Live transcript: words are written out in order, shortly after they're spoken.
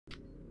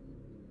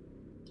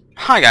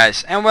Hi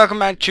guys, and welcome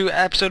back to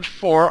episode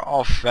 4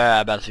 of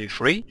Battlefield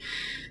 3.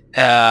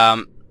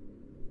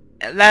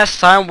 Last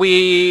time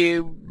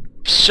we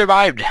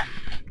survived,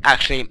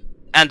 actually,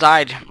 and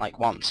died like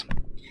once,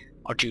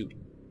 or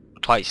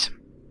twice,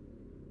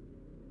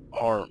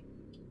 or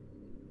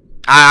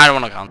I don't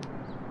want to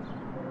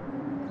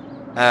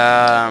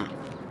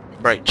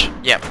count. Bridge,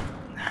 yep.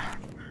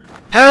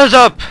 Heads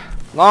up,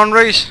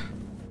 laundries.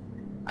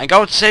 I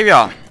go to save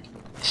ya.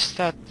 Is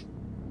that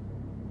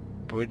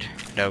wood?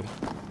 No.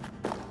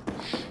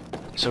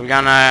 So we're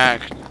gonna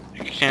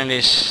clean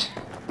this.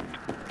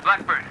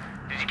 Blackburn,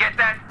 did you get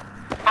that?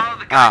 Follow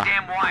the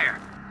goddamn wire.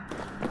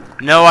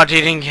 No, I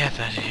didn't get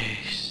that.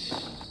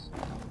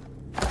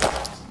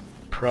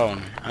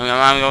 Prone.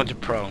 I'm going to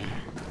prone.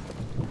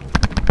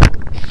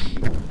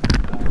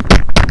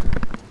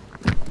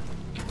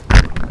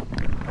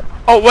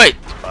 Oh wait,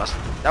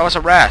 that was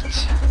a rat.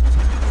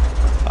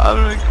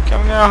 I'm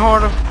coming a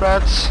horde of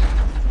rats.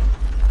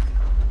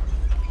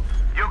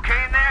 You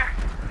okay in there?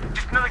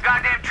 Just another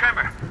goddamn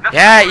tremor. Nothing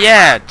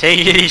Yeah, take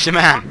it easy,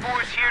 man.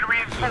 Force here to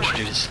reinforce.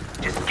 Do this.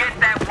 Just get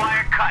that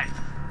wire cut.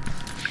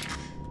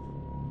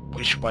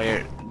 Which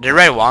wire? The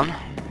red one.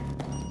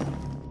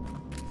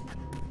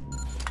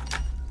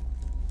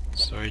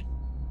 Sorry.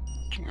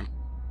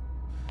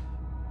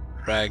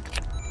 Drag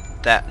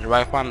that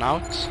right one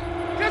out.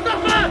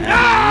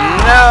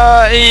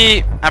 No,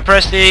 E. I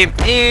pressed E.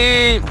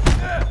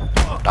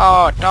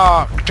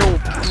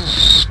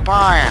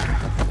 Fire.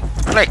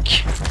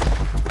 Click.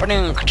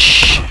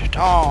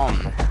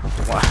 Down.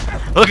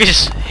 Look at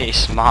his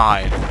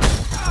smile.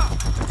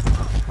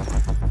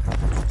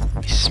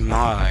 His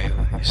smile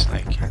is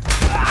like.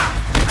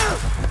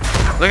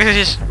 Look at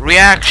his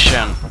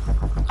reaction.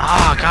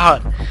 Oh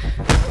god.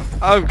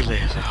 Ugly.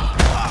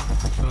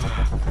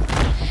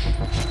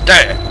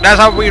 There. That's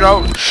how we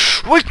roll.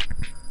 Wait.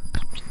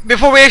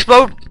 Before we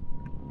explode.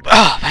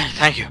 Oh,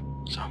 thank you.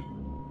 So.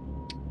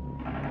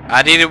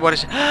 I did it. What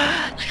is?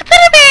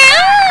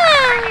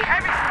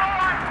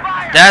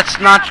 That's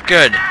not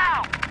good.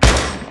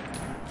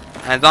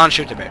 And don't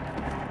shoot the bear.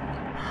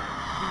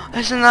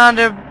 There's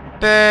another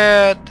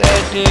bear. I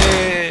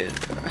did.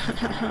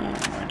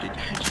 Why did I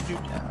have to do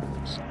that?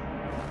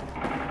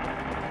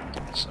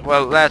 So,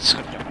 well, let's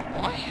go.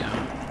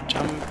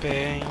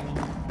 Jumping.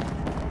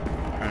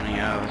 Running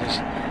out of this.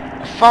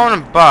 I found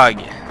a bug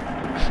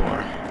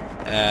before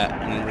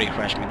and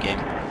refresh my game.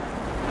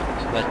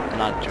 So let's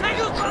not do that.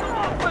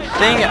 I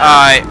think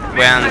I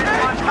went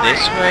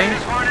this way.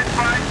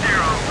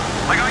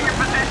 I got your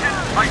position.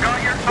 I got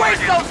your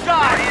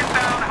target.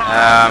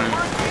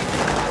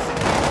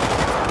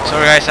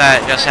 Sorry guys, I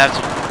just have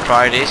to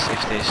try this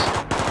if this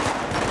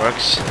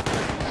works.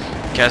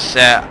 Because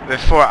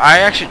before I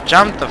actually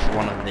jumped off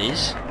one of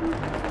these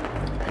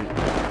and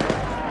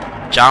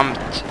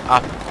jumped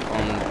up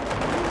on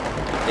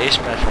this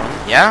platform,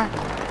 yeah.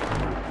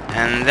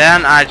 And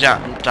then I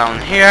jumped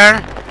down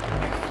here,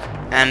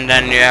 and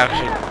then you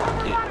actually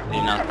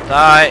did not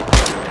die.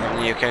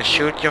 And you can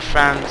shoot your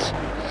friends.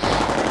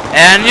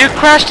 And you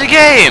crashed the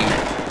game!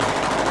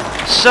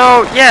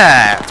 So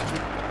yeah,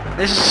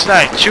 this is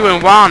like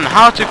 2-in-1,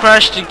 how to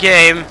crash the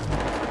game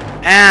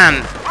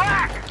and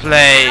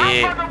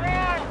play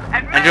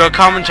and do a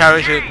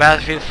commentary to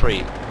Battlefield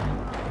 3.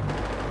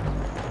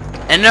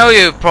 And now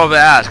you probably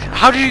ask,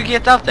 how did you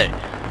get up there?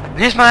 And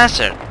here's my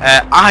answer,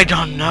 I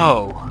don't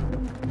know.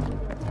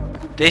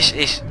 This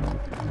is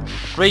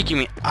freaking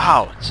me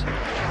out.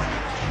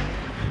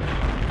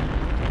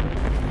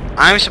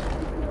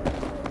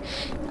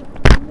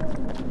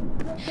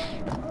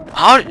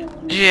 How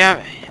did you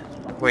have...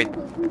 Wait.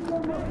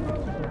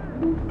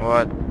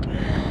 What?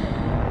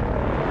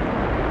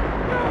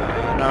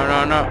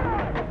 No.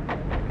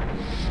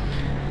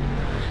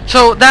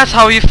 So that's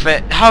how you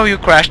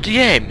crash the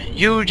game.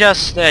 You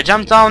just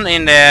jump down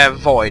in the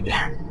void.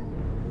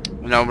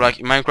 You know, like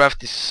in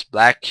Minecraft is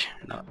black.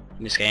 No,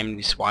 in this game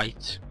it's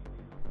white.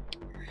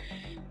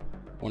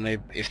 Only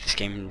if this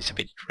game is a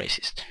bit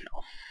racist.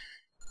 No.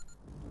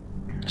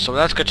 So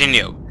let's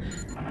continue.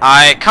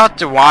 I cut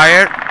the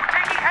wire.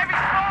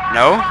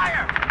 No?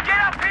 Get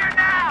up here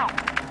now!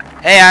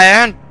 Hey, I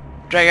haven't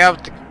dragged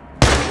out the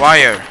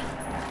wire.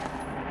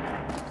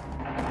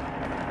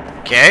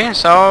 Okay,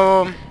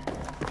 so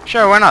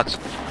sure, why not?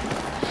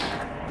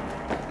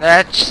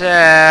 Let's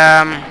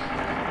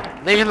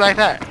leave it like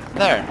that.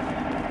 There.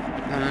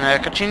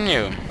 And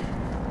continue.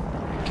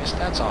 Guess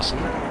that's awesome.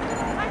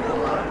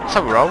 It's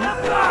a roll.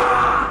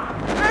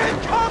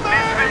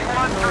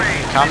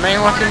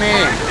 Coming, what do you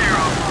mean?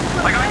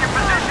 I got your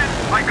position.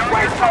 I got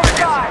your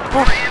target.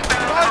 Poof.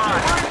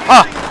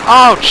 Oh,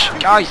 ouch!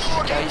 Guys.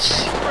 This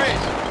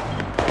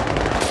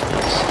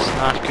is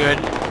not good.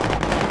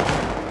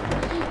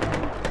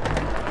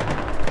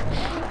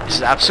 This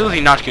is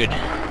absolutely not good.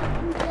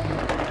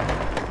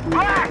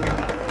 Black,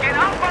 get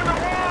up on the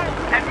wall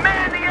and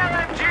man the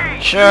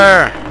LMG.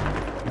 Sure.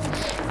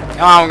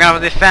 Come on, we're gonna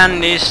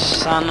defend this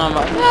son of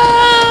a...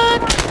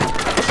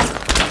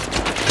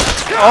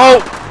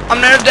 Oh! I'm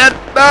near dead,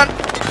 man!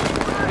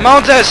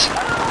 Mount us!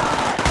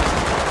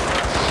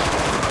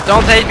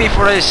 Don't hate me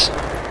for this.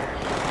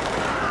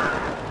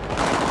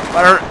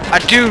 But I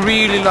do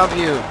really love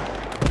you.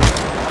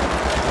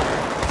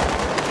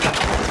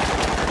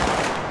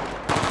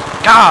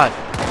 God.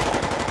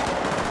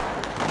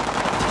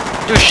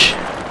 Dush.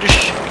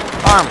 Dush.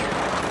 Arm.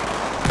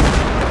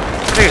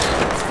 Click.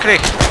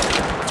 Click.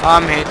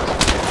 I'm hit.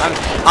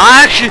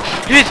 I actually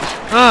hit.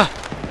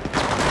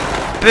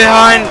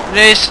 Behind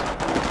this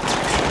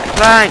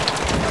flank.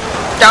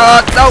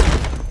 God, no.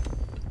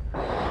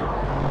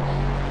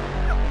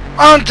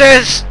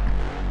 Antes,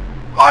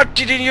 why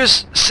didn't you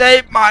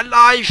save my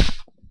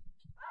life?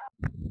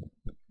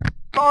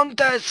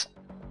 Antes,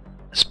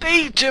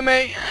 speak to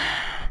me.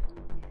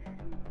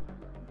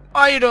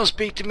 Why you don't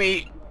speak to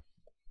me?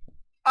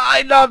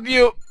 I love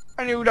you.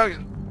 And you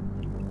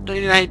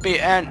didn't hate me,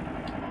 and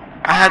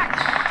I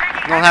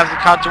don't have to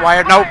cut the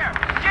wire. Nope.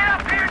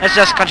 Let's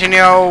just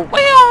continue.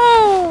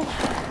 Whee-oo!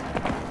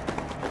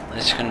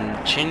 Let's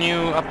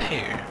continue up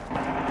here.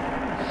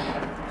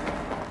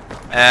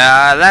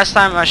 Last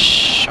time I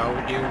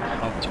showed you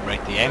how to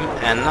break the game,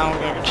 and now we're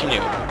going to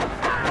continue.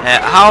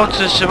 How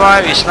to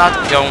survive is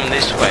not going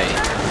this way.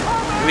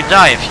 We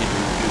die if you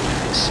do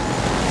this.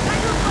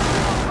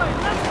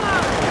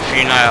 If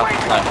you're not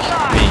like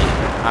me,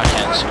 I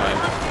can't survive.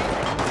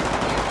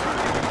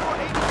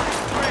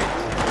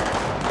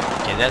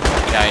 Okay, that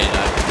guy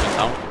went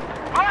down.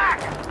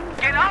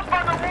 Get up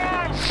on the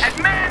wall and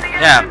man the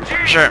Yeah,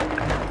 SMG. sure.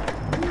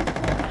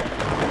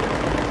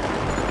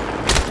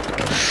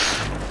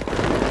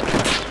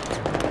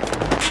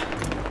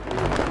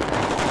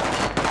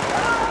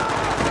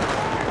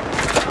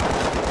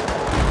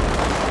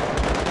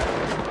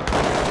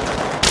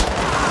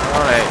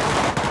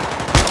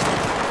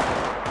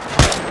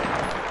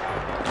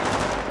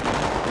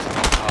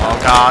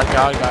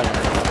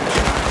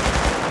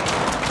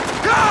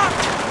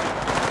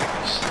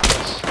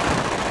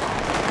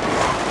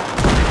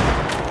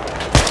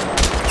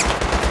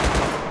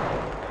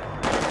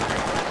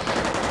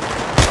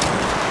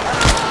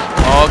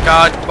 God. Oh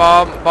God,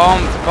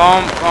 bomb.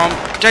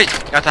 Jeez,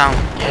 get down.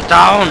 Get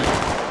down.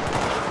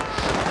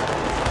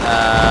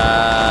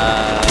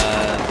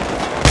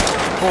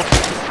 Poor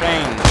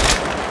thing.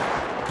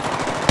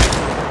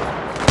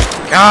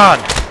 God.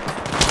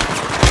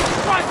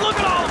 Look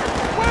at all of them.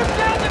 Where's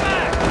down the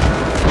map?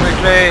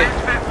 Quickly.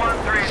 Fit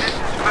 1-3, this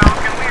is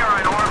Falcon. We are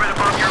in orbit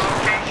above your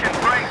location.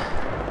 Right.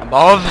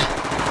 Above.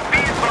 Be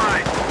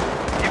advised.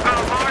 You've got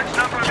a large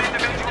number of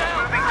individuals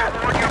moving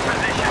toward your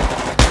position.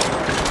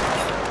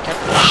 Get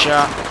the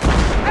shot.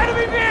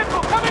 Enemy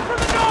vehicle coming from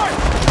the north.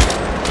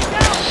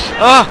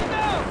 Oh!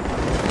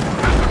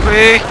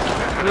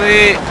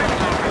 Quickly.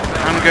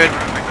 I'm good.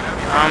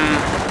 I'm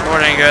more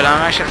than good.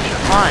 I'm actually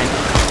fine.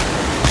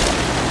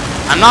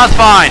 I'm not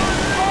fine.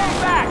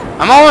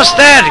 I'm almost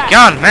dead.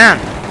 God, man.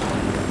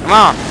 Come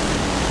on.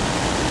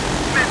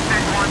 Fit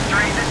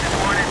 1-3, this is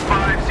Hornet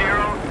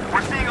 5-0.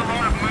 We're seeing a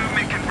lot of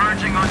movement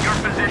converging on your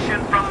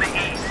position from the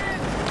east.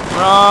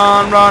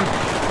 Run.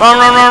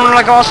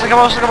 Like a boss. I'm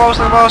going.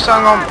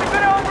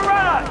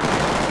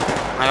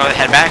 I gotta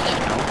head back.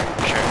 No,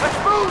 sure.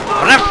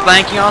 But they're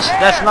flanking us.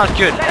 That's not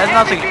good. That's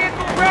not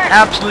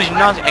absolutely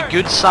not a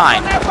good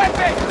sign.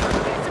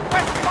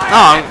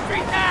 No.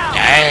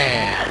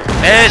 Yeah.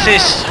 This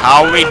is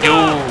how we do.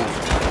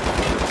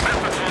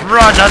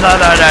 Run.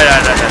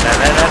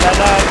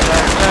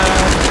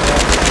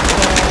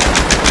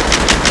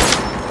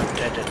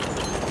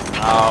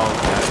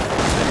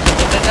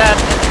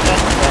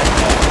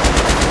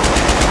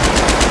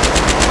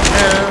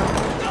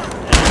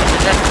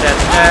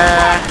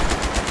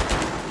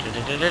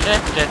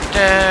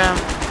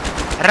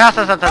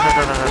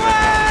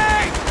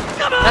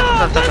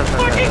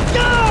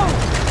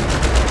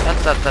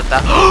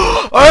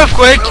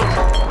 Earthquake!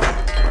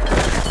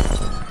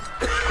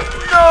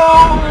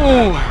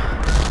 No!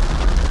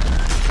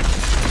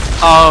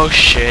 Oh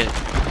shit.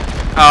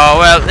 Oh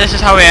well, this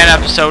is how we end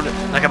episode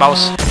like a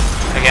mouse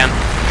again.